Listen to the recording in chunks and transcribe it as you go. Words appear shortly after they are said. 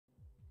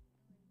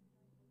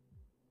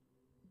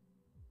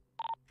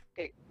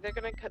Okay,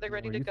 they're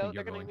ready to go.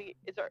 They're gonna meet.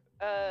 Is our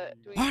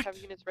do we What? have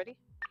units ready?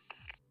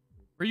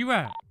 Where you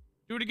at?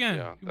 Do it again.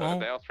 Yeah, You won't.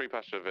 they are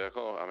 3-passenger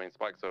vehicle. I mean,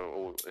 spikes are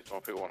all. If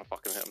more people want to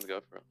fucking hit them, go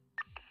for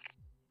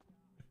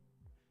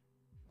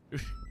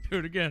it. Do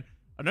it again.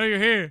 I know you're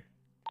here.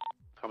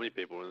 How many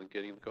people are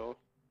getting the call?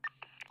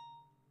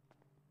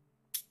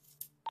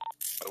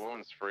 The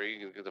woman's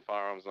free. The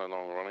firearm's no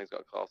longer on. He's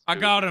got class. I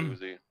got him.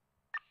 Uzi.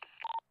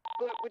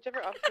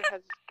 Whichever officer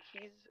has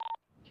keys,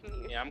 can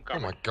you? Yeah, I'm Oh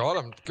coming. my god,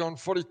 I'm going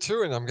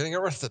 42 and I'm getting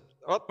arrested.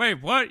 What?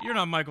 Wait, what? You're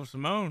not Michael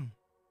Simone.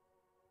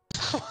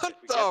 What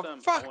If we the get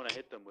them, fuck? I want to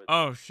hit them with.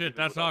 Oh shit, even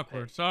that's without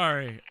awkward. pay.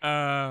 Sorry.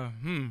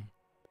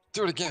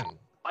 Do it again.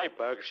 My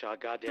burger shot,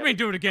 What goddamn. do you mean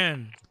do it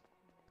again?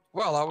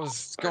 Well, I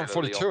was going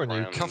 42 and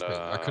you cuffed me.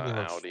 I couldn't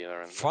even Audi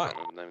there and fight. I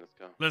can't remember the name of this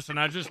guy. Listen,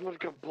 I just Somebody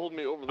come pulled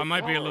me over the I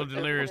might be a car. little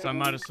delirious. I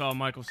might have saw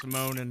Michael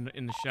Simone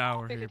in the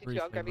shower here 52,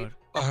 briefly, I'll grab you.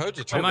 but I heard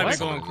you I talking might to be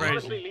someone. going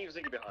crazy. Leave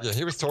Ziggy behind. Yeah,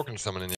 he was talking to someone in